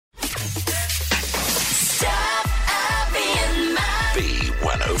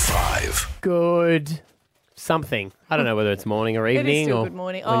105. Good something. I don't know whether it's morning or evening. still or good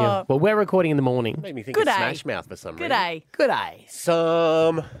morning. when you're- Oh. Well, we're recording in the morning. Made me think Good of day. Smash Mouth for some Good reason. day. Good day.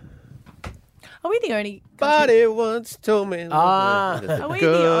 Some Are we the only country? body once told me. Ah. Are we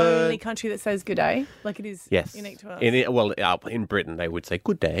Good. the only country that says good day? Like it is Yes. unique to us? In Britain they would say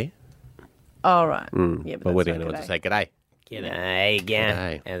good day. Oh, right. Yeah, But but we're that's the only not ones good to say good day. G'day again.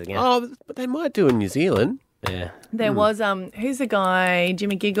 G'day. How's it going? Oh, but they might do in New Zealand. Yeah. There was who's the guy?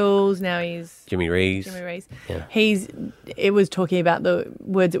 Jimmy Giggles. Now he's Jimmy Reeves. Jimmy Reeves. Yeah. It was talking about the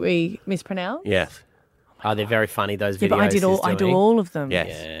words that we mispronounce. Yes. Oh, they're very funny, those videos. Yeah, but I he's I do doing. all of them. Yes.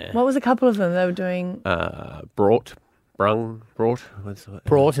 Yeah. What was a couple of them they were doing? Brought. Brought What's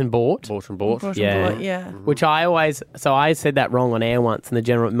and bought. Bought and bought. Brought yeah. and brought, yeah. Which I always, so I said that wrong on air once, and the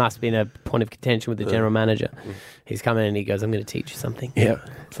general, it must have been a point of contention with the general manager. He's come in and he goes, I'm going to teach you something. Yeah.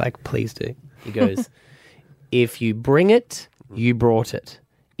 It's like, please do. He goes, if you bring it, you brought it.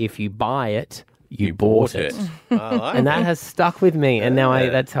 If you buy it, you bought it. I like And that it. has stuck with me, and now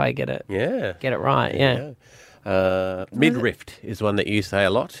that's how I get it. Yeah. Get it right, yeah. Midriff is one that you say a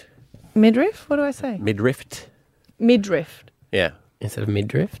lot. Midriff? What do I say? Midriff. Midriff. Yeah. Instead of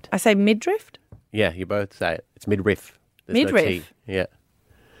midriff. I say midriff. Yeah, you both say it. It's midriff. There's no Midriff? T. Yeah.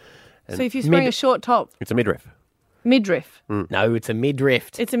 So if you're wearing a short top, It's a midriff. midriff. No, it's a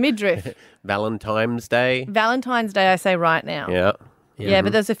midriff. It's a midriff. Valentine's Day. Valentine's Day, I say right now. Yeah. Yeah,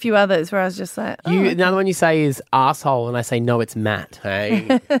 but there's a few others where I was just like, oh, You, another one you say is arsehole, and I say, no, it's Matt.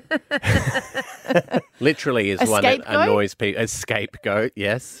 Hey. Literally is A one that scapegoat? annoys people. A scapegoat,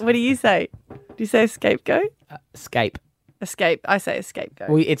 yes. what do you say? Do you say scapegoat? Scape. Escape. I say scapegoat.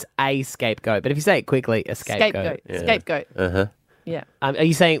 Well, it's a scapegoat, but if you say it quickly, a scapegoat. Scapegoat. Uh-huh. Yeah. Are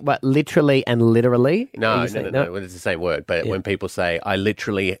you saying what, literally and literally? Are No, you saying- no. Well, it's the same word. But when people say, I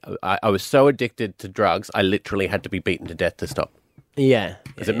was so addicted to drugs, I literally had to be beaten to death to stop. Yeah.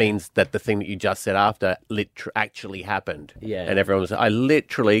 Because it means that the thing that you just said after actually happened. Yeah. And everyone was I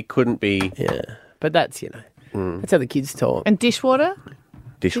literally couldn't be Yeah. But that's, that's how the kids talk. And dishwater?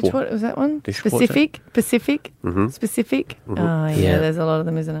 dishwater. Dishwater, was that one? Dishwater. Specific? Specific? Oh, yeah, Yeah. there's a lot of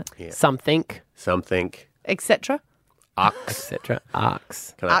them, isn't it? Yeah. Something, Something. Etc. Ux. etc.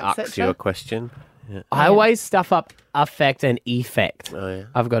 Arcs. Can I Ux, ask you etc.? a question? I always stuff up affect and effect. Oh, yeah.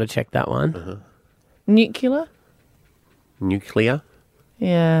 I've got to check that one. Nuclear? Nuclear.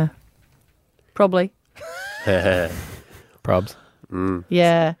 Yeah. Probably. Probs.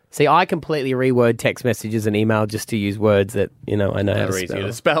 Yeah. See, I completely reword text messages and email just to use words that, I know how That to are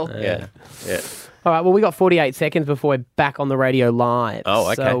easier spell. to spell. Yeah. Yeah. All right, well, we got 48 seconds before we're back on the radio live. Oh,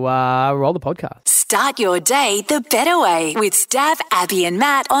 okay. So roll the podcast. Start your day the better way with Stav, Abby and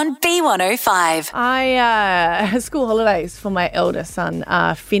Matt on B105. I school holidays for my elder son,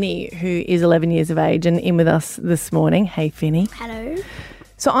 Finney, who is 11 years of age and in with us this morning. Hey, Finney. Hello.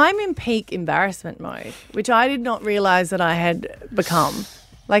 So I'm in peak embarrassment mode, which I did not realise that I had become.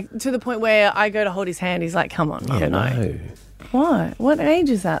 Like, to the point where I go to hold his hand, he's like, come on, Mum. No. Why? What age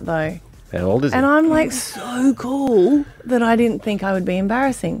is that, though? How old is he? And I'm like so cool that I didn't think I would be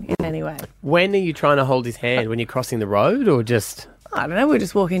embarrassing in any way. When are you trying to hold his hand? When you're crossing the road or just... I don't know, we're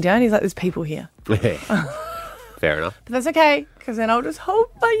just walking down. He's like, there's people here. Fair enough. But that's okay, because then I'll just hold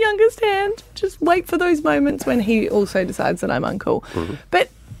my youngest hand. Just wait for those moments when he also decides that I'm uncool. But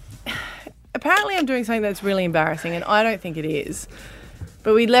apparently I'm doing something that's really embarrassing, and I don't think it is.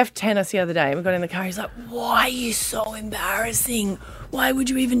 But we left tennis the other day, and we got in the car. He's like, why are you so embarrassing? Why would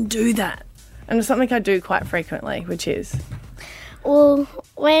you even do that? And it's something I do quite frequently, which is... Well,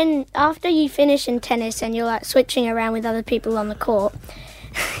 after you finish in tennis and you're like switching around with other people on the court,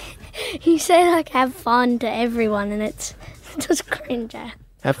 you say like have fun to everyone, and it's just cringe.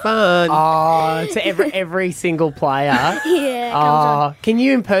 Have fun. Oh, to every single player. Yeah. It comes Oh, can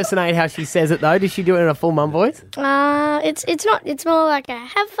you impersonate how she says it, though? Does she do it in a full mum voice? on. It's not. It's more like a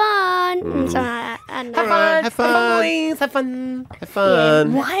have fun. And something like that. I don't know. Have fun. Boys, have fun. Have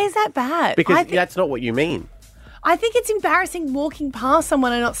fun. Why is that bad? Because that's not what you mean. I think it's embarrassing walking past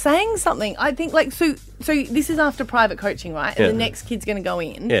someone and not saying something. I think, like, so this is after private coaching, right? And Yeah. the next kid's going to go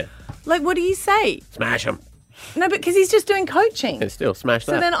in. Yeah. Like, what do you say? Smash them. No, but because he's just doing coaching. And still smash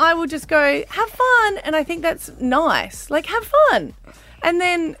So that. then I will just go, have fun. And I think that's nice. Like, have fun. And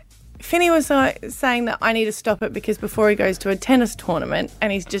then Finney was saying that I need to stop it because before he goes to a tennis tournament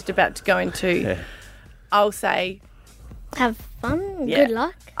and he's just about to go into, I'll say, Have fun. Yeah. Good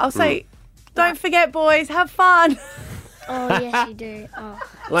luck. Don't forget, boys, have fun. Oh, yes, you do. Oh,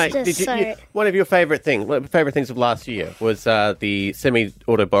 Like, it's just one of your favourite things of last year was the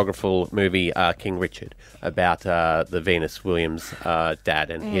semi-autobiographical movie King Richard about the Venus Williams dad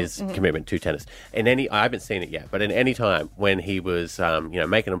and his commitment to tennis. I haven't seen it yet, but in any time when he was,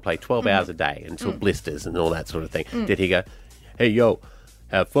 making him play 12 hours a day until blisters and all that sort of thing, did he go, "Hey, yo,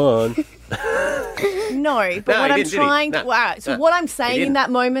 have fun"? No, but No, what he I'm didn't, did he? trying No, to... what I'm saying in didn't. that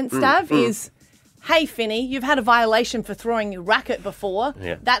moment, Stav, is... Hey, Finny, you've had a violation for throwing your racket before.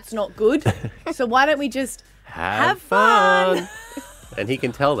 Yeah. That's not good. So why don't we just Have fun. And he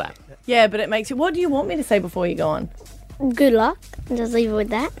can tell that. Yeah, but it makes you... What do you want me to say before you go on? good luck. Just leave it with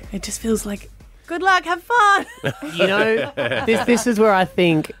that. It just feels like, good luck, have fun. You know, this is where I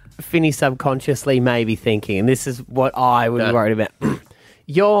think Finny subconsciously may be thinking, and this is what I would be worried about.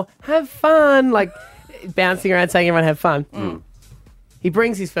 You're have fun, like bouncing around saying everyone have fun. He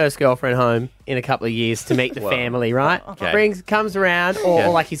brings his first girlfriend home in a couple of years to meet the family, right? Okay. Comes around, or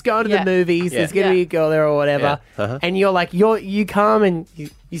like he's going to the movies. There's going to be a girl there or whatever, and you're like, you come and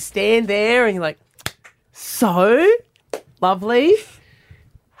you stand there, and you're like, so lovely,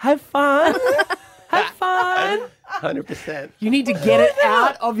 have fun, have fun. 100%. You need to get it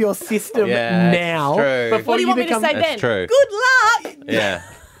out of your system now. True. Before What do you want me to become... say That's then? true. Good luck. Yeah.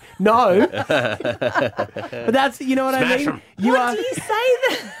 No. But that's, you know what I mean? 'em. You What are, do you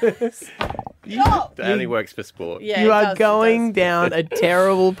say then? Stop. That only works for sport. Yeah, you it are does, it going does. down a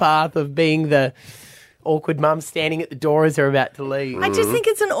terrible path of being the awkward mum standing at the door as they're about to leave. I just think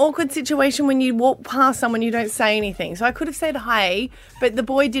it's an awkward situation when you walk past someone, you don't say anything. So I could have said hi, but the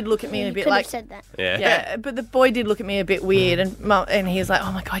boy did look at me a You bit could like... have said that. Yeah, but the boy did look at me a bit weird, and he was like,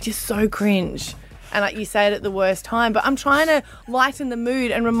 "Oh my god, you're so cringe," and like you say it at the worst time. But I'm trying to lighten the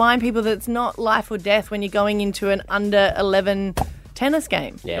mood and remind people that it's not life or death when you're going into an under 11 tennis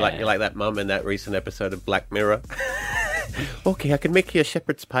game. You're like that mum in that recent episode of Black Mirror. Okay, I can make you a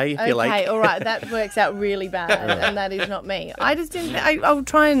shepherd's pie if you like. Okay, all right, that works out really bad, and that is not me. I just didn't. I'll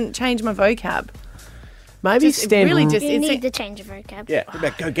try and change my vocab. Maybe Just stand... really just You it's need to change your vocab. Yeah, what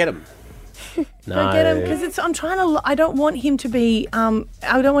about go get him. go get him because I'm trying to. I don't want him to be. I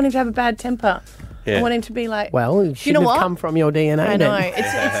don't want him to have a bad temper. Yeah. I want him to be like. Well, it shouldn't know have what? come from your DNA. I know.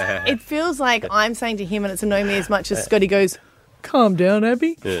 then. It feels like I'm saying to him, and it's annoying me as much as Scotty goes, "Calm down,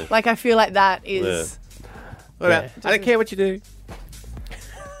 Abby." Yeah. Like I feel like that is What about, I don't care what you do.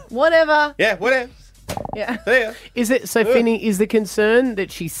 whatever. Yeah, whatever. Yeah. There. Is it, so Finny, is the concern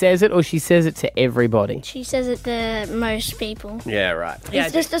that she says it or she says it to everybody? She says it to most people. Yeah, right.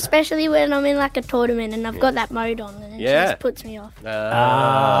 It's just especially when I'm in like a tournament and I've got that mode on and it Yeah. just puts me off. Yeah,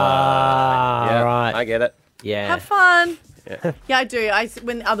 right. I get it. Yeah. Have fun. Yeah, I do.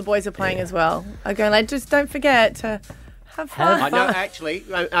 When other boys are playing as well, I go like, just don't forget to have fun. I know, actually,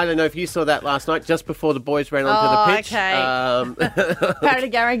 I don't know if you saw that last night, just before the boys ran onto the pitch. okay. Paddy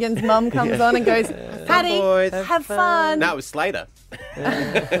Garrigan's mum comes on and goes, Paddy, boys, have fun. No, it was Slater.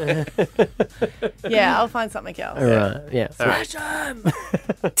 Yeah, I'll find something else. All right. Yeah.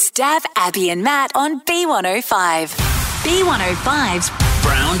 Stav, Abby and Matt on B105. B105's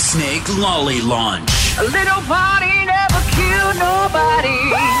Brown Snake Lolly Launch. A little party never killed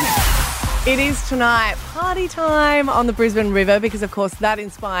nobody. It is tonight, party time on the Brisbane River, because of course that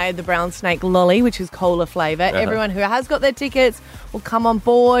inspired the Brown Snake Lolly, which is cola flavour. Everyone who has got their tickets will come on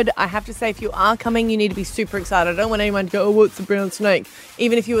board. I have to say, if you are coming, you need to be super excited. I don't want anyone to go, oh, what's the Brown Snake?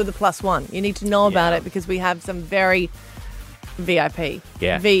 Even if you were the +1, you need to know about it, because we have some very VIP.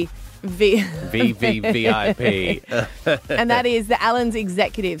 Yeah. VVVIP. And that is the Allen's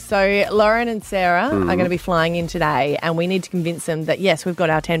executives. So Lauren and Sarah are going to be flying in today, and we need to convince them that, yes, we've got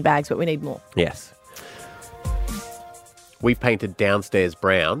our 10 bags, but we need more. Yes. We've painted downstairs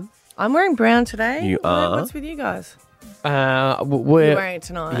brown. I'm wearing brown today. You are? What's with you guys? We're You're wearing it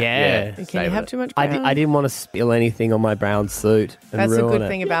tonight. Yeah. Can you save have it. too much I, brown? I didn't want to spill anything on my brown suit. And That's a ruin good it.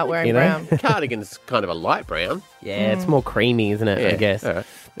 thing about wearing You know? brown. Cardigan's kind of a light brown. Yeah, it's more creamy, isn't it? I Yeah, guess. all right.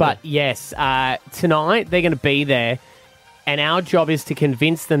 But yes, tonight they're going to be there, and our job is to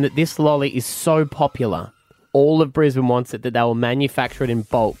convince them that this lolly is so popular. All of Brisbane wants it, that they will manufacture it in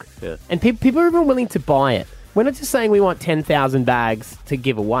bulk. Yeah. And people are even willing to buy it. We're not just saying we want 10,000 bags to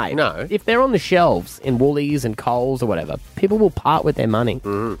give away. No. If they're on the shelves in Woolies and Coles or whatever, people will part with their money.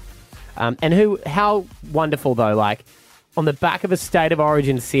 And how wonderful, though, like, on the back of a State of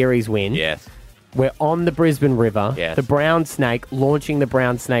Origin series win, Yes. we're on the Brisbane River, Yes. the Brown Snake, launching the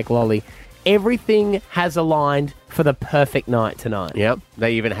Brown Snake Lolly. Everything has aligned for the perfect night tonight. Yep.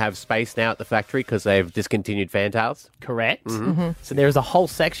 They even have space now at the factory because they've discontinued fantails. Correct? So there is a whole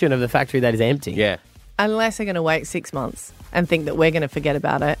section of the factory that is empty. Yeah. Unless they're going to wait 6 months. and think that we're going to forget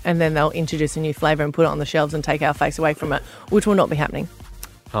about it, and then they'll introduce a new flavour and put it on the shelves and take our face away from it, which will not be happening.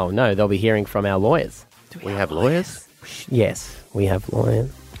 Oh, no, they'll be hearing from our lawyers. We have lawyers? Yes, we have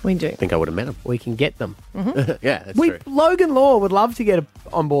lawyers. We do. I think I would have met them. We can get them. Yeah, that's true. Logan Law would love to get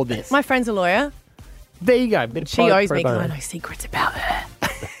on board this. My friend's a lawyer. There you go. Bit of She pro- owes pro me because bono. I know secrets about her.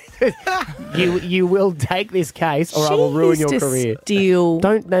 You will take this case, or I will ruin your career. Steal.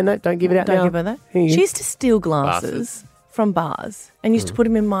 Don't give it out Don't now. give her that. Here you- She used to steal glasses from bars and used to put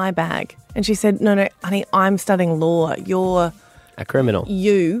them in my bag. And she said, "No, honey, I'm studying law. You're a criminal.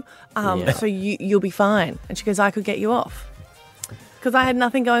 you, Yeah. so you'll be fine." And she goes, "I could get you off because I had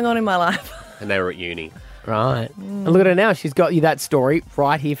nothing going on in my life." And they were at uni. Right. And look at her now. She's got you that story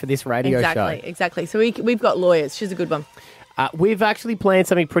right here for this radio show. Exactly. So we've got lawyers. She's a good one. We've actually planned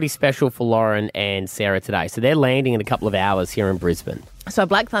something pretty special for Lauren and Sarah today. So they're landing in a couple of hours here in Brisbane. So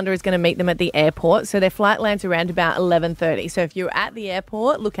Black Thunder is going to meet them at the airport. So their flight lands around about 11:30. So if you're at the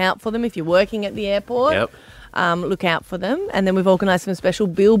airport, look out for them. If you're working at the airport, Yep. look out for them. And then we've organised some special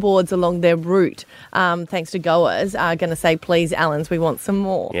billboards along their route, thanks to goers, are going to say, "Please, Allens, we want some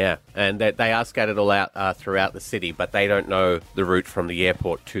more." Yeah, and they are scattered all out throughout the city, but they don't know the route from the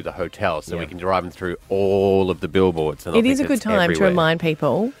airport to the hotel, so we can drive them through all of the billboards. And It is a good time to everywhere. remind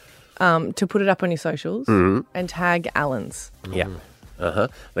people to put it up on your socials and tag Allens. Yeah. They're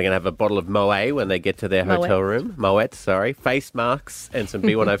going to have a bottle of Moet when they get to their Moet. hotel room. Moet, sorry. Face masks and some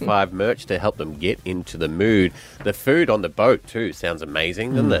B105 merch to help them get into the mood. The food on the boat, too, sounds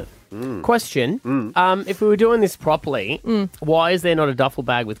amazing, doesn't it? Question. If we were doing this properly, why is there not a duffel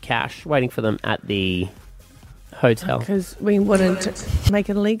bag with cash waiting for them at the hotel? Because we wanted to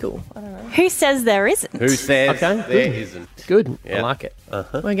make it illegal. I don't know. Who says there isn't? Who says Okay, there isn't? Good. I Yeah. like it.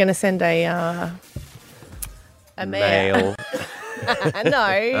 We're going to send a mail. Mail.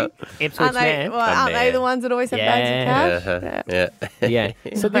 No. Ipswich Aren't they, man. aren't they the ones that always have bags of cash? Yeah. Yeah.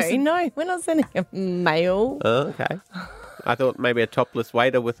 So this is, No, we're not sending a mail. okay. I thought maybe a topless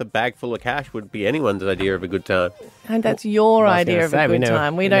waiter with a bag full of cash would be anyone's idea of a good time. And that's your I was idea gonna of say, a we good never-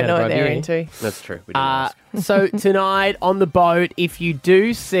 time. We we don't know never what they're brought you. into. That's true. We didn't ask. So tonight on the boat, if you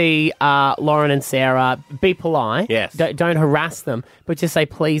do see Lauren and Sarah, be polite. Yes. Don't harass them, but just say,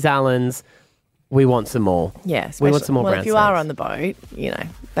 "Please, Allens, we want some more." Yeah, We want some more well, brown if you are snakes. on the boat, you know,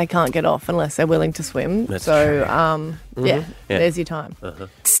 they can't get off unless they're willing to swim. That's so, true. yeah, there's your time.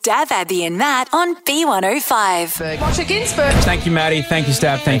 Stab Abby and Matt on B105. Thank you, Maddie. Thank you,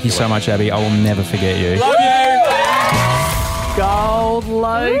 Stab. Thank you so much, Abby. I will never forget you. Gold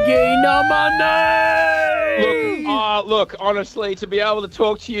Logie nominee! Look, honestly, to be able to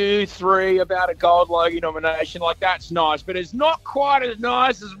talk to you three about a Gold Logie nomination, like, that's nice, but it's not quite as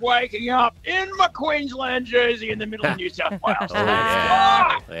nice as waking up in my Queensland jersey in the middle of New South Wales.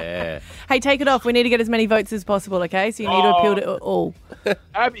 Yeah. Hey, take it off. We need to get as many votes as possible, okay? So you need to appeal to all.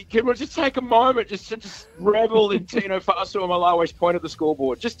 Abby, can we just take a moment just to revel in Tino Fa'asuamalawa's point at the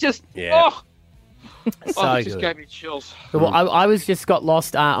scoreboard? Yeah. It just good. gave me chills. Well, I was just got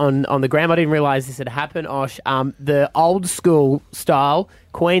lost on the gram. I didn't realise this had happened, Osh. The old school style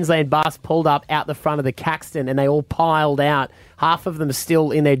Queensland bus pulled up out the front of the Caxton and they all piled out. Half of them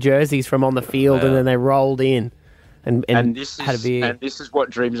still in their jerseys from on the field and then they rolled in and this had a is beer. and this is what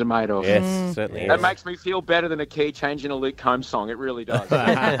dreams are made of. Yes, certainly. That makes me feel better than a key change in a Luke Combs song. It really does.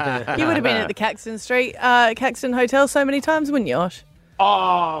 You would have been at the Caxton Hotel so many times, wouldn't you, Osh?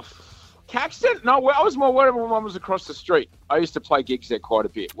 Oh, Caxton? No, well, I was more worried when one was across the street. I used to play gigs there quite a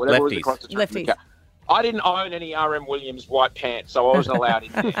bit. Whatever was Lefties. across the street. from the Lefties. I didn't own any R.M. Williams white pants, so I wasn't allowed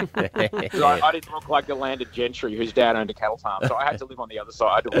in there. I didn't look like a landed gentry whose dad owned a cattle farm, so I had to live on the other side.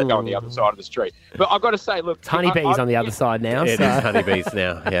 I had to go on the other side of the street. But I've got to say, look... Honeybees on the other side now. It So is honeybees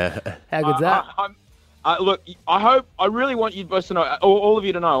now, yeah. how good's that? Look, I really want you both to know, all of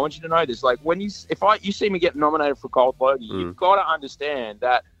you to know, I want you to know this. Like, when you see me get nominated for Gold Logie, you've got to understand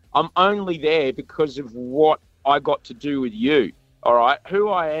that I'm only there because of what I got to do with you. All right, who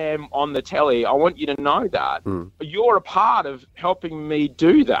I am on the telly, I want you to know that. You're a part of helping me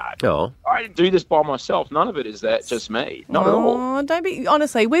do that. Oh. I didn't do this by myself. None of it is that just me. Not at all. Oh, don't be.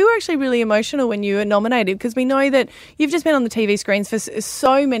 Honestly, we were actually really emotional when you were nominated because we know that you've just been on the TV screens for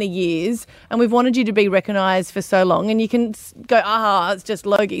so many years and we've wanted you to be recognised for so long. And you can go, it's just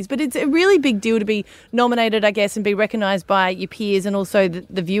Logies. But it's a really big deal to be nominated, I guess, and be recognised by your peers and also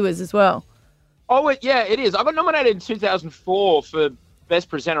the viewers as well. Oh, yeah, it is. I got nominated in 2004 for Best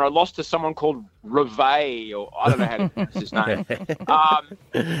Presenter. I lost to someone called Reve, or I don't know how to pronounce his name.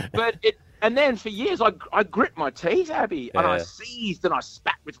 And then for years, I grit my teeth, Abby, and I seethed and I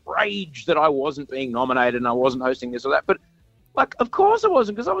spat with rage that I wasn't being nominated and I wasn't hosting this or that. But Like, of course I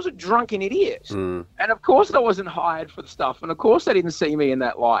wasn't, because I was a drunken idiot. And of course I wasn't hired for the stuff. And of course they didn't see me in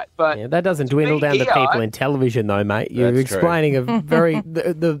that light. But Yeah, that doesn't dwindle down to people in television, though, mate. You're That's true. explaining a very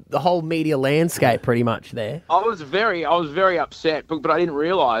the whole media landscape pretty much there. I was very upset, but I didn't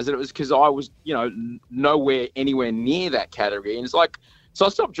realise that it was because I was, nowhere anywhere near that category. And it's like, so I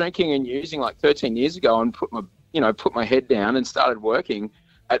stopped drinking and using like 13 years ago and put my head down and started working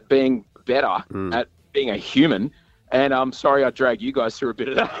at being better, at being a human. And I'm sorry I dragged you guys through a bit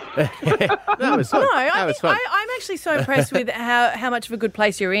of that. That was fun. No, That was fun. I'm actually so impressed with how much of a good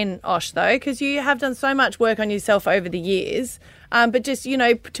place you're in, Osh, though, because you have done so much work on yourself over the years. But just,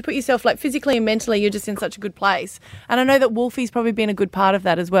 to put yourself like physically and mentally, you're just in such a good place. And I know that Wolfie's probably been a good part of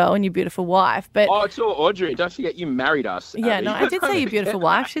that as well, and your beautiful wife. But Oh, it's all Audrey. Don't forget you married us. yeah, Abby. no, I did say your beautiful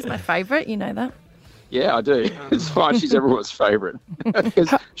wife. She's my favourite. You know that. Yeah, I do. It's fine. She's everyone's favourite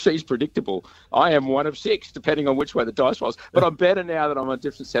because she's predictable. I am one of 6, depending on which way the dice rolls. But I'm better now that I'm on a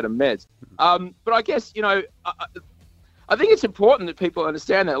different set of meds. But I guess, I think it's important that people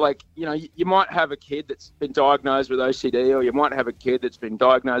understand that, like, you might have a kid that's been diagnosed with OCD, or you might have a kid that's been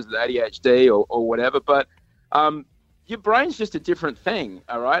diagnosed with ADHD or whatever. But your brain's just a different thing,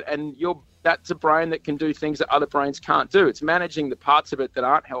 all right? And that's a brain that can do things that other brains can't do. It's managing the parts of it that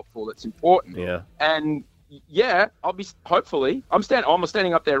aren't helpful that's important. Yeah. And I'm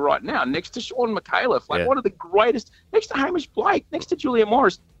standing up there right now next to Sean McAuliffe, like one of the greatest, next to Hamish Blake, next to Julia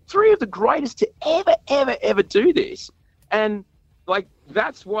Morris, 3 of the greatest to ever do this. And like,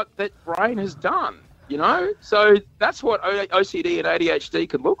 that's what that brain has done, So that's what OCD and ADHD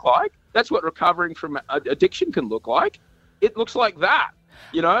can look like. That's what recovering from addiction can look like. It looks like that.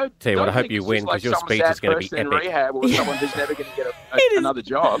 Tell you what, I Don't hope think you it's win, just like because your some speech sad is going to be person in epic. rehab, or someone who's never going to get another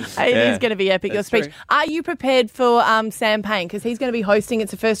job. It is going to be epic, your speech. true. Are you prepared for Sam Payne? Because he's going to be hosting. It's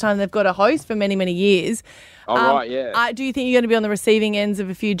the first time they've got a host for many, many years. Right, yeah. Do you think you're going to be on the receiving ends of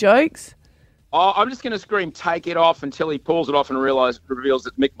a few jokes? Oh, I'm just going to scream, take it off, until he pulls it off and reveals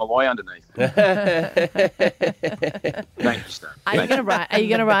it's Mick Malloy underneath. Thank you, Stan. Are you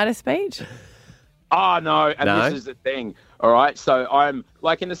going to write a speech? Oh, no. And No? this is the thing. All right. So I'm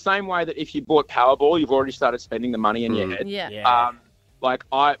like, in the same way that if you bought Powerball, you've already started spending the money in your head. Yeah.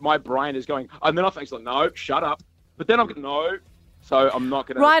 My brain is going, and then I think, like, no, shut up. But then I'm going, no. So I'm not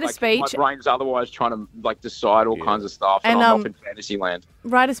going to Write a speech. My brain's otherwise trying to decide all kinds of stuff, and And, I'm off in fantasy land.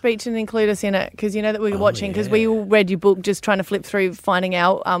 Write a speech and include us in it, because you know that we were watching, because we all read your book, just trying to flip through, finding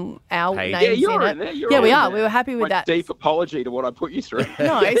our names Yeah, you're in in it. there. You're Yeah, all we in are. there. We were happy with My that. deep apology to what I put you through.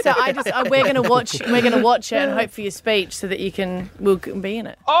 No, so we're going to watch. We're going to watch it and hope for your speech so that we'll be in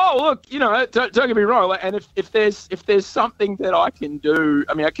it. Oh, look, don't get me wrong. And if there's something that I can do,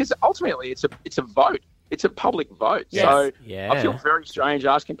 I mean, because ultimately it's a vote. It's a public vote. Yes. So Yeah. I feel very strange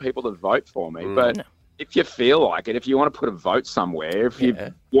asking people to vote for me. But if you feel like it, if you want to put a vote somewhere, if you've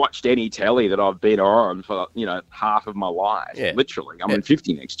watched any telly that I've been on for, half of my life, literally, I'm in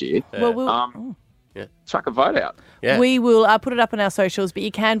 50 next year, Well, we'll. chuck a vote out. Yeah. We will put it up on our socials, but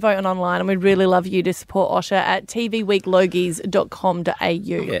you can vote online, and we'd really love you to support Osher at tvweeklogies.com.au.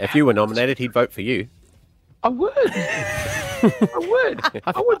 Yeah, if you were nominated, he'd vote for you. I would.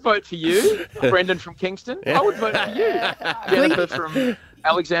 I would vote for you, Brendan from Kingston. I would vote for you, Jennifer from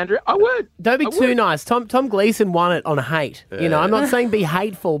Alexandria. I would. Don't be I too would. nice. Tom Gleeson won it on hate. I'm not saying be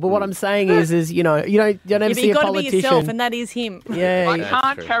hateful, but what I'm saying is, you don't ever Yeah, but see you've a got to be politician. yourself, and that is him. Yeah, I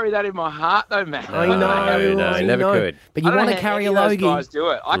can't true. carry that in my heart, though, man. I know. No, I never know. could. But you I don't want know to how carry a any of those logie. guys do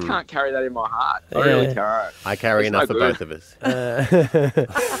it. I can't carry that in my heart. I really can't. I carry It's enough no for good. both of us.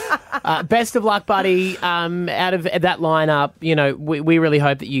 Best of luck, buddy. Out of that lineup, we really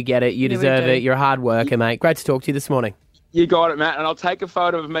hope that you get it. You Yeah, we deserve do. it. You're a hard worker, mate. Great to talk to you this morning. You got it, Matt. And I'll take a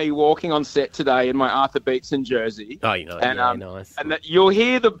photo of me walking on set today in my Arthur Beetson jersey. Oh, And, yeah, nice. And that you'll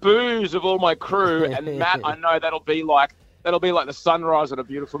hear the boos of all my crew. And Matt, I know that'll be like the sunrise on a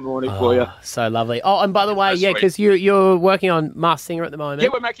beautiful morning for you. So lovely. Oh, and by the way, That's yeah, sweet. because you're working on Masked Singer at the moment. Yeah,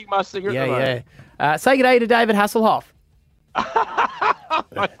 we're making my singer at the moment. yeah. Say good day to David Hasselhoff.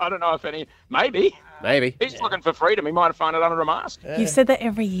 I don't know if any. Maybe. Maybe. He's looking for freedom. He might have found it under a mask. You've said that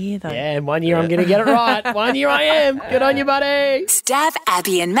every year, though. Yeah, and 1 year I'm going to get it right. 1 year I am. Good on you, buddy. Stab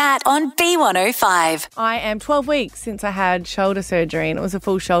Abby and Matt on B105. I am 12 weeks since I had shoulder surgery, and it was a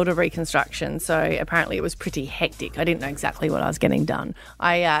full shoulder reconstruction, so apparently it was pretty hectic. I didn't know exactly what I was getting done.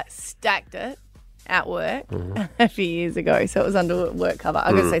 I stacked it at work a few years ago, so it was under work cover.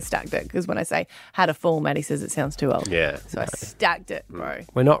 I'm going to say stacked it, because when I say had a fall, Maddie says it sounds too old. Yeah. So I stacked it, bro.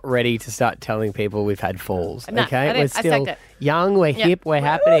 We're not ready to start telling people we've had falls, No, I okay? didn't. We're I still stacked it. young, we're hip, we're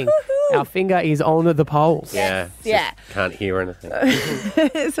happening. Our finger is on the pulse. Yeah. Yeah. Just can't hear anything.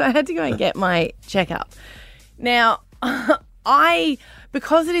 So I had to go and get my checkup. Now,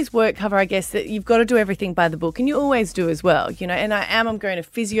 because it is work cover, I guess that you've got to do everything by the book, and you always do as well, you know. And I'm going to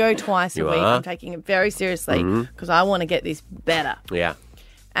physio twice a week. are? I'm taking it very seriously because I want to get this better. Yeah.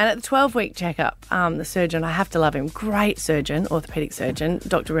 And at the 12-week checkup, the surgeon, I have to love him, great surgeon, orthopaedic surgeon,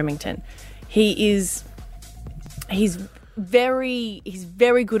 Dr. Remington. He's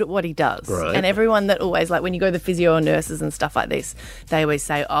very good at what he does. Right. And everyone that always, like when you go to the physio or nurses and stuff like this, they always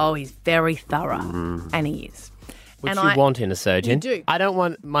say, oh, he's very thorough. And he is. Which and you want in a surgeon. You do. I don't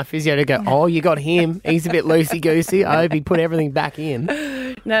want my physio to go, oh, you got him. He's a bit loosey-goosey. I hope he put everything back in.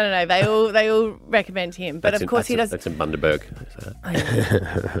 No. They all recommend him. But of course he does. That's in Bundaberg.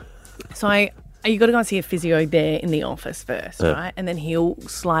 So you got to go and see a physio there in the office first, right? And then he'll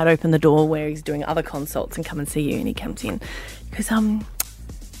slide open the door where he's doing other consults and come and see you. And he comes in. He goes,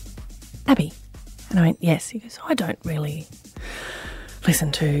 Abby. And I went, yes. He goes, I don't really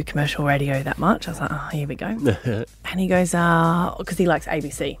listen to commercial radio that much. I was like, oh, here we go. And he goes, because he likes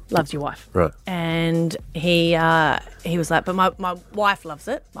ABC, loves your wife. Right. And he was like, but my wife loves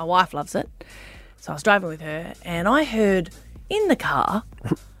it. My wife loves it. So I was driving with her and I heard in the car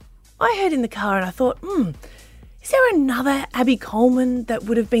and I thought, is there another Abby Coleman that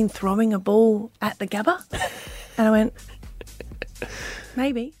would have been throwing a ball at the Gabba? And I went,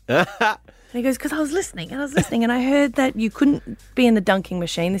 maybe. And he goes, because I was listening and I heard that you couldn't be in the dunking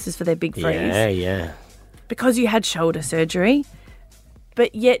machine. This is for their big freeze. Yeah. Because you had shoulder surgery,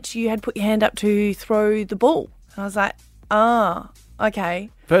 but yet you had put your hand up to throw the ball. And I was like, okay.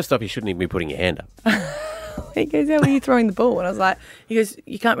 First off, you shouldn't even be putting your hand up. He goes, how are you throwing the ball? And I was like, he goes,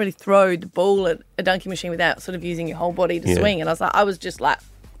 you can't really throw the ball at a dunking machine without sort of using your whole body to swing. And I was like, I was just like,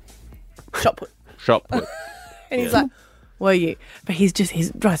 shot put. And he's like, were you? But he's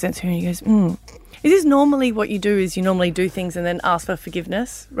dry sense of humour. He goes, is this normally what you do is you normally do things and then ask for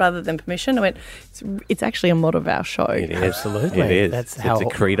forgiveness rather than permission? I went, it's actually a motto of our show. It is. Absolutely. It is. That's it's how a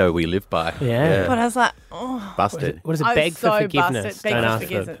credo we live by. Yeah. But I was like, oh. Busted. What is it? I was Beg for so forgiveness. busted. Beg Don't for ask for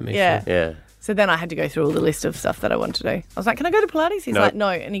forgiveness. permission. Yeah. So then I had to go through all the list of stuff that I wanted to do. I was like, can I go to Pilates? He's Nope. like, no.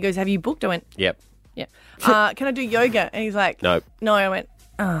 And he goes, have you booked? I went, Yep. yeah. Can I do yoga? And he's like, Nope. No. I went,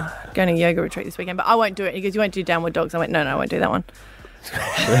 going to a yoga retreat this weekend, but I won't do it. He goes, you won't do downward dogs? I went, no, I won't do that one.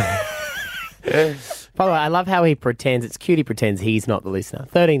 By the way, I love how he pretends. It's cute. He pretends he's not the listener.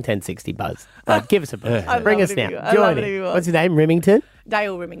 13 10 60 Buzz. Give us a buzz. I Bring love us it if down. you- I Join love it him. if you will. What's his name? Remington?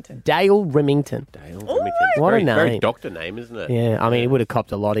 Dale Remington. Dale Remington. What a Very name. doctor name, isn't it? Yeah, I mean, he would have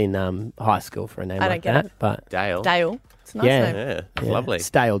copped a lot in high school for a name I like don't get that. it. But Dale. Dale. It's a nice Yeah. name. Yeah. yeah, Lovely.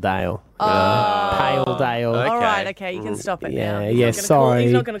 Stale Dale. Pale Dale. Okay. All right, okay, you can stop it Yeah, now. yeah, He's not gonna sorry.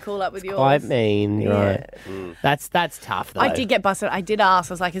 he's not going to call up with yours. Quite mean, right? That's tough though. I did get busted. I did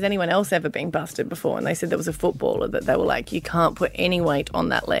ask. I was like, has anyone else ever been busted before? And they said there was a footballer that they were like, you can't put any weight on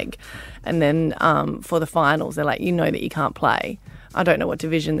that leg. And then for the finals, they're like, you know that you can't play. I don't know what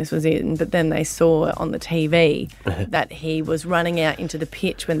division this was in, but then they saw on the TV that he was running out into the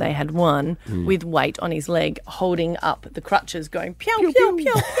pitch when they had won with weight on his leg, holding up the crutches, going pew, pew,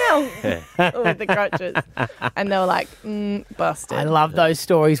 pew, pew, with the crutches. And they were like, busted. I love those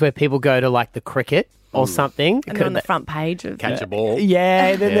stories where people go to like the cricket or something. And they're on the front page of Catch a ball. Yeah,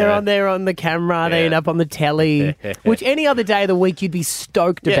 and then they're on there on the camera, they end up on the telly, which any other day of the week you'd be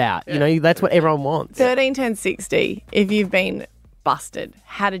stoked about. You know, that's what everyone wants. 13 10 60. If you've been busted,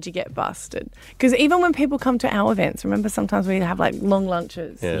 how did you get busted? Because even when people come to our events, remember sometimes we have like long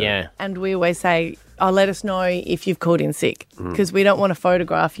lunches. Yeah. And we always say, let us know if you've called in sick, because we don't want to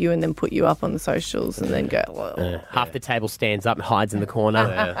photograph you and then put you up on the socials and then go, well, Half the table stands up and hides in the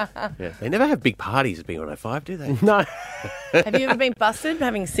corner. They never have big parties at B105, do they? No. have you ever been busted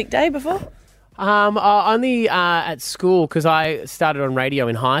having a sick day before? Only at school, because I started on radio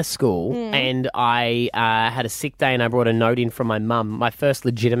in high school and I had a sick day and I brought a note in from my mum, my first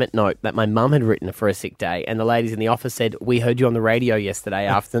legitimate note that my mum had written for a sick day, and the ladies in the office said, we heard you on the radio yesterday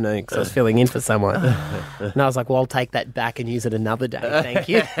afternoon because I was filling in for someone. And I was like, well, I'll take that back and use it another day, thank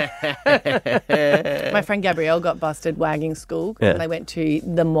you. My friend Gabrielle got busted wagging school when they went to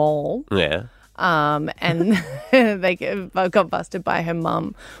the mall. Yeah. And they got busted by her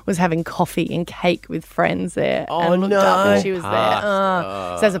mum was having coffee and cake with friends there. Oh, and looked up no. and she was there.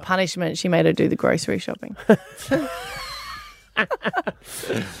 So as a punishment, she made her do the grocery shopping.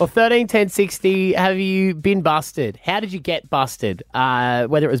 Well, 13 10 60, have you been busted? How did you get busted?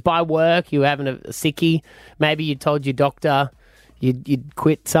 Whether it was by work, you were having a sickie, maybe you told your doctor you'd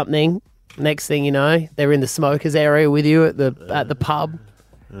quit something. Next thing you know, they're in the smokers area with you at the pub.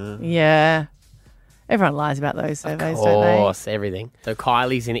 Yeah. Everyone lies about those surveys, Of don't course, everything. So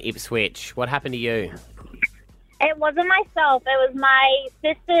Kylie's in Ipswich. What happened to you? It wasn't myself. It was my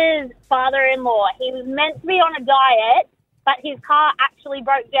sister's father-in-law. He was meant to be on a diet, but his car actually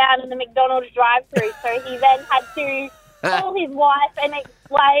broke down in the McDonald's drive-thru, so he then had to call his wife and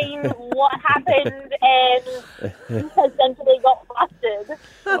explain what happened, and essentially got busted.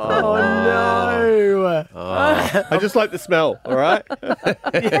 Oh, no. I just like the smell, all right?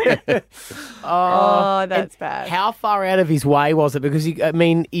 Oh, that's bad. How far out of his way was it? Because,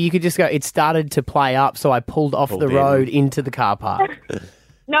 you could just go, it started to play up, so I pulled off the road into the car park.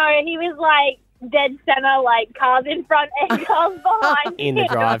 No, he was like dead center, like cars in front and cars behind. In the him.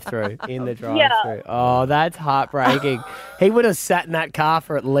 drive-through. Yeah. Oh, that's heartbreaking. He would have sat in that car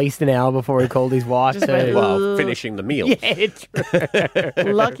for at least an hour before he called his wife too. While finishing the meal. Yeah,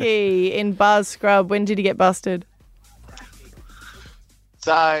 true. Lucky in Buzz Scrub. When did he get busted?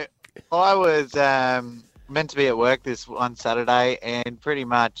 So I was meant to be at work this one Saturday, and pretty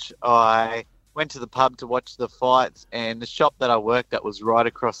much I went to the pub to watch the fights, and the shop that I worked at was right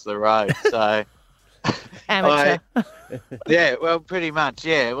across the road. So, Amateur. yeah, well, pretty much,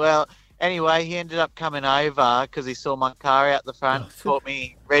 yeah. Well, anyway, he ended up coming over because he saw my car out the front, caught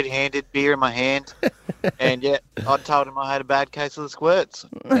me red-handed, beer in my hand, and yeah, I told him I had a bad case of the squirts.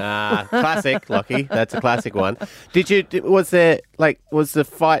 Classic, Lockie. That's a classic one. Was the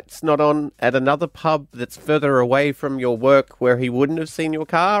fights not on at another pub that's further away from your work where he wouldn't have seen your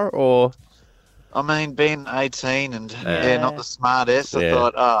car, or? I mean, being 18 and not the smartest, I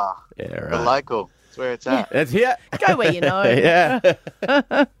thought, the local. That's where it's at. That's here. Go where you know. Yeah.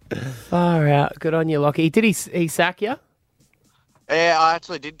 Far out. Good on you, Lockie. Did he sack you? Yeah, I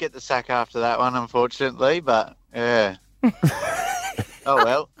actually did get the sack after that one, unfortunately, but yeah. Oh,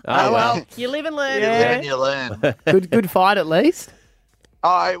 well. Oh, well. You live and learn. You live and you learn. Good fight at least.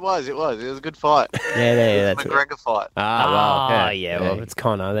 Oh, it was. It was a good fight. Yeah, It's a McGregor fight. Oh, yeah, well, it's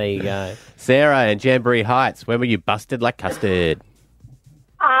Connor. There you go. Sarah in Jamboree Heights, when were you busted like custard?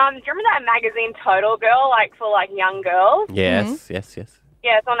 Do you remember that magazine Total Girl, like for like young girls? Yes, yes.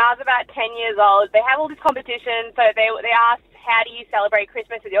 Yeah, so when I was about 10 years old, they have all this competition, so they asked, how do you celebrate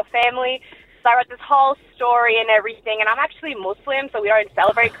Christmas with your family? So I wrote this whole story and everything, and I'm actually Muslim, so we don't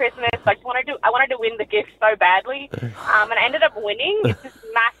celebrate Christmas. So I wanted to win the gift so badly, and I ended up winning. It's this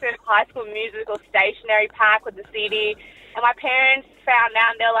massive High School Musical stationery pack with the CD, and my parents found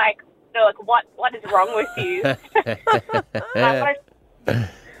out, and they're like, what is wrong with you?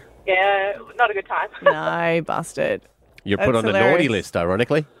 Yeah, not a good time. No, busted. You're put on the naughty list,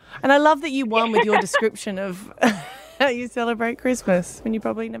 ironically. And I love that you won with your description of how you celebrate Christmas when you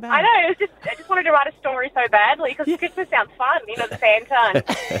probably never have. I know, I just wanted to write a story so badly because Christmas sounds fun, the Santa and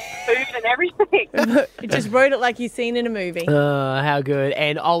food and everything. You just wrote it like you've seen in a movie. How good.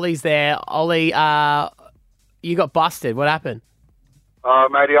 And Ollie's there. Ollie, you got busted. What happened?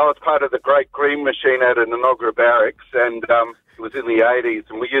 Matey, I was part of the Great Green Machine out at Nonogra Barracks, and it was in the 80s,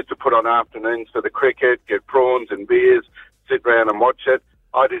 and we used to put on afternoons for the cricket, get prawns and beers, sit round and watch it.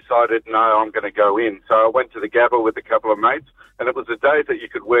 I decided, no, I'm going to go in. So I went to the Gabba with a couple of mates, and it was the days that you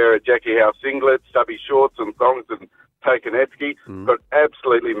could wear a Jackie Howe singlet, stubby shorts and thongs and take an Etsky. Got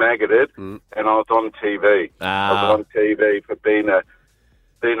absolutely maggoted, and I was on TV. I was on TV for being a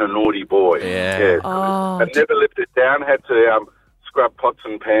naughty boy. Yeah. I never lived it down, had to scrub pots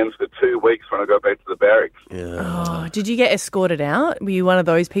and pans for 2 weeks when I got back to the barracks. Oh, did you get escorted out? Were you one of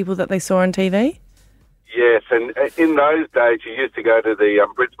those people that they saw on TV? Yes, and in those days you used to go to the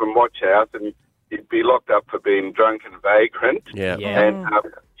Brisbane Watch House and you'd be locked up for being drunk and vagrant. Yeah. And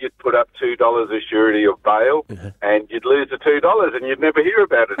you'd put up $2 as surety of bail and you'd lose the $2 and you'd never hear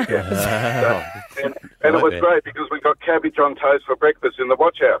about it again. And it was great because we got cabbage on toast for breakfast in the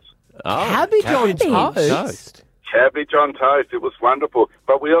Watch House. Oh, Cabbage on toast? Cabbage on toast. It was wonderful.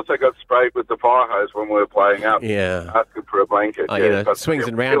 But we also got sprayed with the fire hose when we were playing up. Yeah. Asking for a blanket. Swings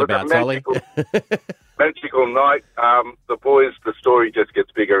and roundabouts, Ollie. Magical night. The boys, the story just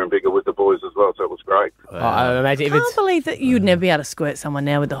gets bigger and bigger with the boys as well, so it was great. I imagine I can't believe that you'd never be able to squirt someone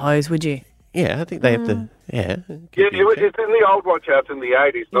now with the hose, would you? Yeah, I think they have to. Yeah. Yeah, it's in the old Watch House in the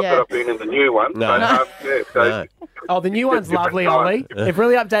 80s, not that I've been in the new one. No. But, Oh, the new one's lovely, Ollie. They've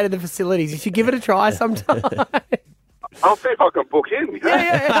really updated the facilities. You should give it a try sometime. I'll see if I can book in.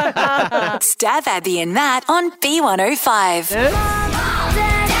 Stab Abby and Matt on B105.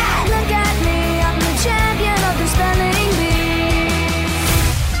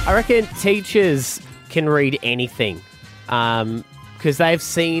 I reckon teachers can read anything because they've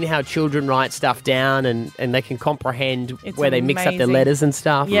seen how children write stuff down and they can comprehend where they mix up their amazing. letters and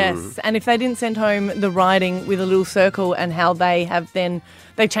stuff. Yes, and if they didn't send home the writing with a little circle and how they have then,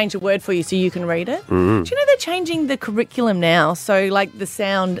 they've changed a word for you so you can read it. Do you know they're changing the curriculum now? So like the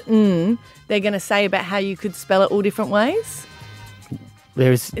sound they're going to say about how you could spell it all different ways?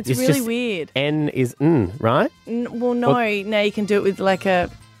 There's It's really just weird. N is right? Well, no. Now you can do it with like a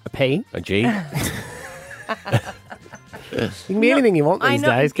P, a G. You can be anything you want I these know,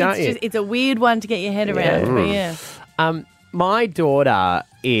 days, can't you? It's a weird one to get your head around, but yeah. My daughter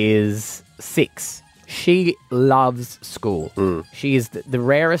is 6. She loves school. She is the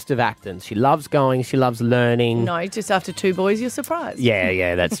rarest of actors. She loves going. She loves learning. No, just after 2 boys, you're surprised.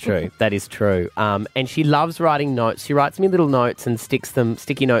 Yeah, that's true. That is true. And she loves writing notes. She writes me little notes and sticks them,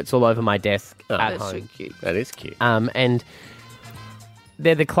 sticky notes all over my desk at That's home. so cute. That is cute. And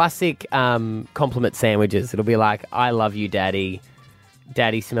they're the classic compliment sandwiches. It'll be like, I love you, Daddy.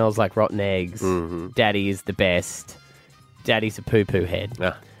 Daddy smells like rotten eggs. Daddy is the best. Daddy's a poo-poo head.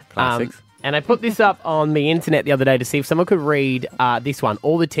 Classics. And I put this up on the internet the other day to see if someone could read this one.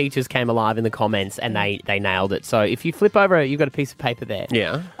 All the teachers came alive in the comments and they nailed it. So if you flip over, you've got a piece of paper there.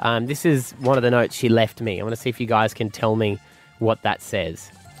 Yeah. This is one of the notes she left me. I want to see if you guys can tell me what that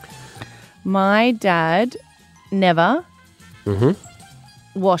says. My dad never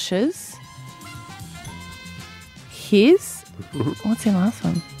washes his... What's the last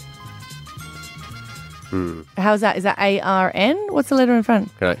one? How's that? Is that A-R-N? What's the letter in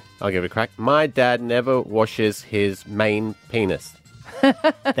front? Okay, I'll give it a crack. My dad never washes his main penis.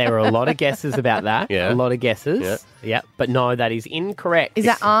 There were a lot of guesses about that. Yeah. A lot of guesses. Yeah. But no, that is incorrect. Is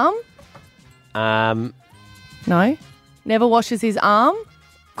that arm? No. Never washes his arm?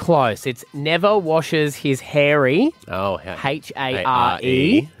 Close. It's never washes his hairy. Oh,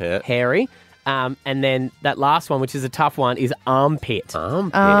 H-A-R-E. Yeah. Hairy. And then that last one, which is a tough one, is armpit.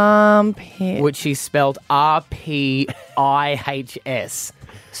 Armpit. Which is spelled R-P-I-H-S.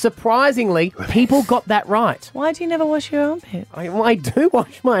 Surprisingly, people got that right. Why do you never wash your armpit? I do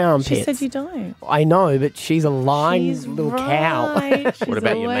wash my armpits. She said you don't. I know, but she's a lying little cow. What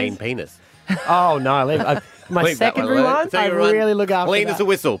about your main penis? Oh, no. My Leave that secondary one, I Secondary one, really look after clean that. as a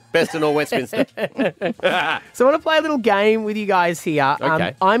whistle. Best in all Westminster. So I want to play a little game with you guys here.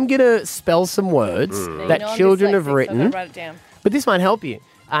 Okay. I'm going to spell some words that children have written. Write it down. But this might help you.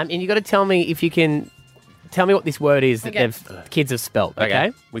 And you've got to tell me if you can tell me what this word is that kids have spelled.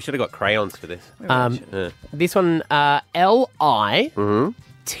 Okay. We should have got crayons for this. This one, L-I-T-O-L.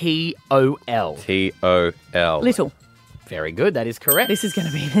 T-O-L. Little. Very good. That is correct. This is going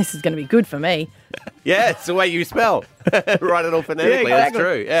to be good for me. Yeah, it's the way you spell. Write it all phonetically. Yeah, That's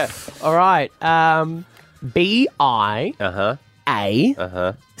true. Yeah. All right. B-I-A-C-H.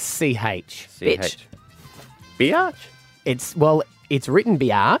 Bitch. Biatch? It's written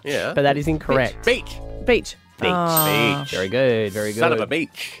biatch, Yeah. but that is incorrect. Beach. Beach. Beach. Oh. Very good. Very good. Son of a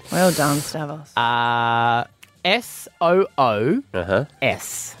beach. Well done, Stavros. S-O-O-S.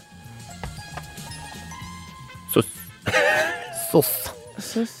 Sauce.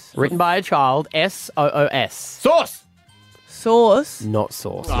 Written by a child. S-O-O-S. Sauce. Sauce. Not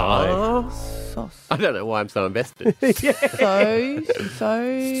sauce. No. Sauce. I don't know why I'm so invested. Shoes.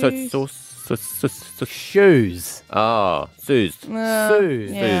 Oh, Suze. Suze.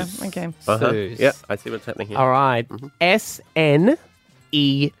 Yeah, Suze. okay. Suze. Yeah, I see what's happening here. All right. S-N-E-K.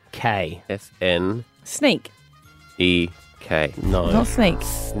 S-N-E-K. Sneak. No. Not sneak.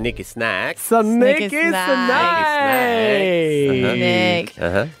 Snicky snacks. Snicky Snake.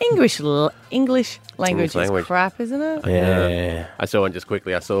 English language language. is crap, isn't it? Yeah. I saw one just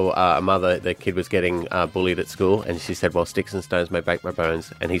quickly. I saw a mother, their kid was getting bullied at school, and she said, well, sticks and stones may break my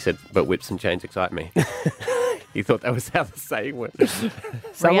bones. And he said, but whips and chains excite me. He thought that was how the saying went.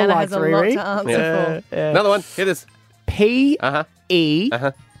 Someone Rihanna likes has a lot Riri. to answer for. Another one. Hit us. P-E-N-I-S.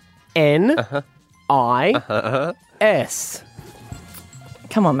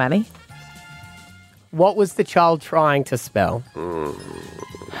 Come on, Maddie. What was the child trying to spell?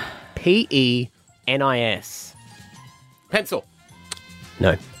 P-E-N-I-S. Pencil.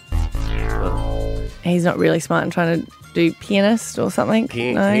 No. He's not really smart and trying to do pianist or something.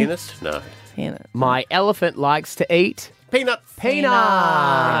 Pianist? No. Pianist. My elephant likes to eat Peanuts.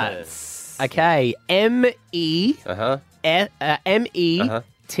 peanuts. Okay. M-E-M-E-T-H.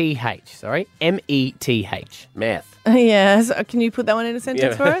 Sorry. M-E-T-H. Math. Yes. Can you put that one in a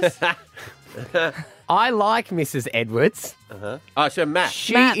sentence for us? I like Mrs. Edwards. Oh, so math.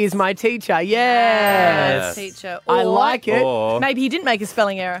 She Maths. is my teacher. Yes. Teacher. I Or like it. Or Maybe he didn't make a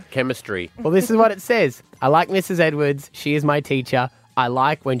spelling error. chemistry. Well, this is what it says. I like Mrs. Edwards. She is my teacher. I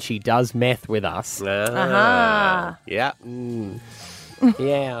like when she does meth with us. Aha. Yeah.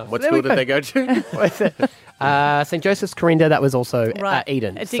 Yeah. What There school we did they go to? St. Joseph's Corinda, that was also Right.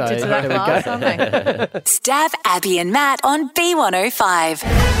 Eden. Addicted to that there we go. class, aren't they? Stab Abby and Matt on B105.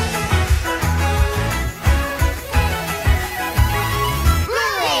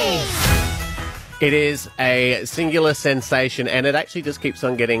 It is a singular sensation, and it actually just keeps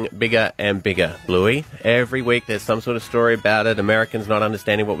on getting bigger and bigger, Bluey. Every week there's some sort of story about it. Americans not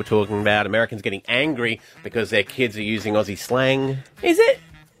understanding what we're talking about. Americans getting angry because their kids are using Aussie slang. Is it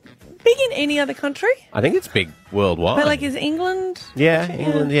big in any other country? I think it's big worldwide. But, like, is England? Yeah,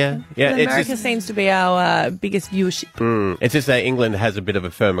 England, yeah. America seems to be our biggest viewership. It's just that England has a bit of a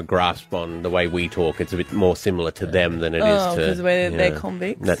firmer grasp on the way we talk. It's a bit more similar to them than it is to... because they're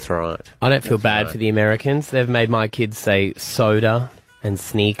convicts. That's right. I don't feel bad for the Americans. They've made my kids say soda and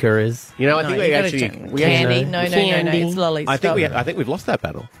sneakers. You know, I think we actually... Candy. No, it's lollies. I think we've lost that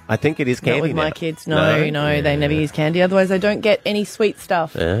battle. I think it is candy Not with now. my kids. No, they never use candy. Otherwise, they don't get any sweet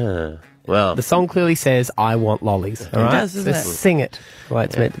stuff. Well, the song clearly says, "I want lollies." All right, does, doesn't it? Sing it the way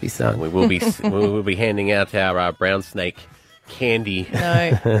it's meant to be sung. We will be handing out our brown snake candy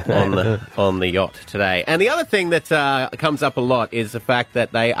on the yacht today. And the other thing that comes up a lot is the fact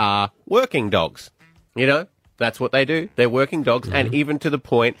that they are working dogs. You know, that's what they do. They're working dogs, and even to the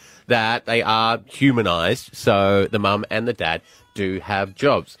point that they are humanised. So the mum and the dad do have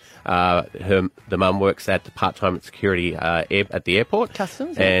jobs. The mum works part-time at security at the airport.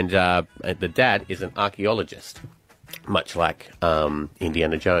 Customs. And the dad is an archaeologist, much like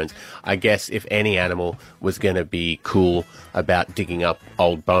Indiana Jones. I guess if any animal was going to be cool about digging up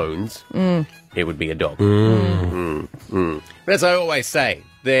old bones, it would be a dog. But as I always say,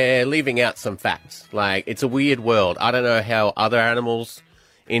 they're leaving out some facts. Like, it's a weird world. I don't know how other animals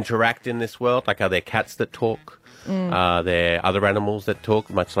interact in this world. Like, are there cats that talk? Are there other animals that talk,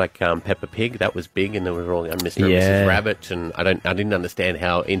 much like Peppa Pig? That was big, and there was all Mr. and Mrs. Rabbit, and I didn't understand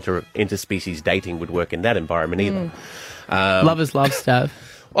how interspecies dating would work in that environment either. Lovers love stuff.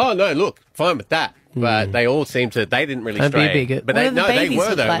 Oh no, look, fine with that. But they all seem to. They didn't really Don't be a stray. bigot. But What do the they babies were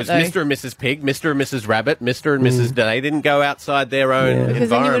look though. like, It was though? Mr. and Mrs. Pig, Mr. and Mrs. Rabbit, Mr. and Mrs. They didn't go outside their own Because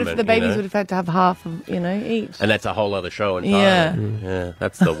then environment. the babies you know? would have had to have half of, each. And that's a whole other show entirely. Yeah,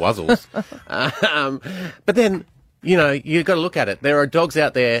 that's the Wuzzles. But then, you've got to look at it. There are dogs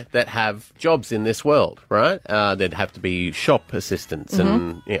out there that have jobs in this world, right? There'd have to be shop assistants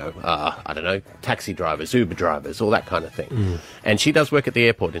and, I don't know, taxi drivers, Uber drivers, all that kind of thing. And she does work at the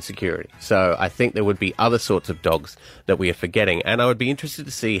airport in security. So I think there would be other sorts of dogs that we are forgetting. And I would be interested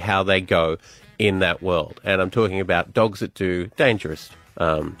to see how they go in that world. And I'm talking about dogs that do dangerous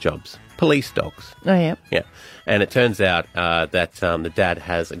jobs. Police dogs. Oh, yeah. Yeah. And it turns out that the dad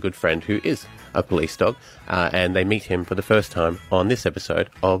has a good friend who is a police dog, and they meet him for the first time on this episode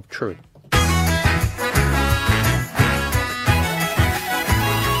of Truey.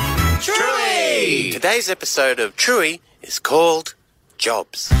 Truey! Today's episode of Truey is called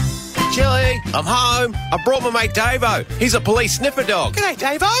Jobs. Chili, I'm home. I brought my mate Davo. He's a police sniffer dog. G'day,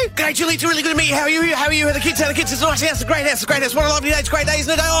 Davo. G'day, Chili. It's really good to meet you. How are you? How are you? How are the kids? How are the kids? It's a nice house. It's a great house. It's a great house. What a lovely day. It's a great day,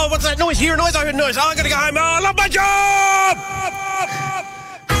 isn't it? Oh, what's that noise? Hear a noise? I heard a noise. Oh, I'm going to go home. Oh, I love my job!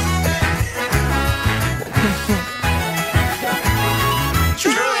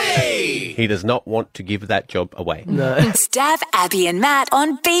 Truey! He does not want to give that job away. No. Stab Abby and Matt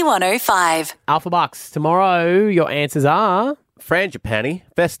on B105. Alpha Bucks. Tomorrow, your answers are... Frangipani,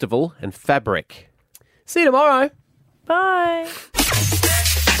 Festival, and Fabric. See you tomorrow. Bye.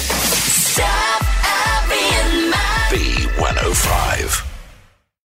 Stab Abby and Matt. B105.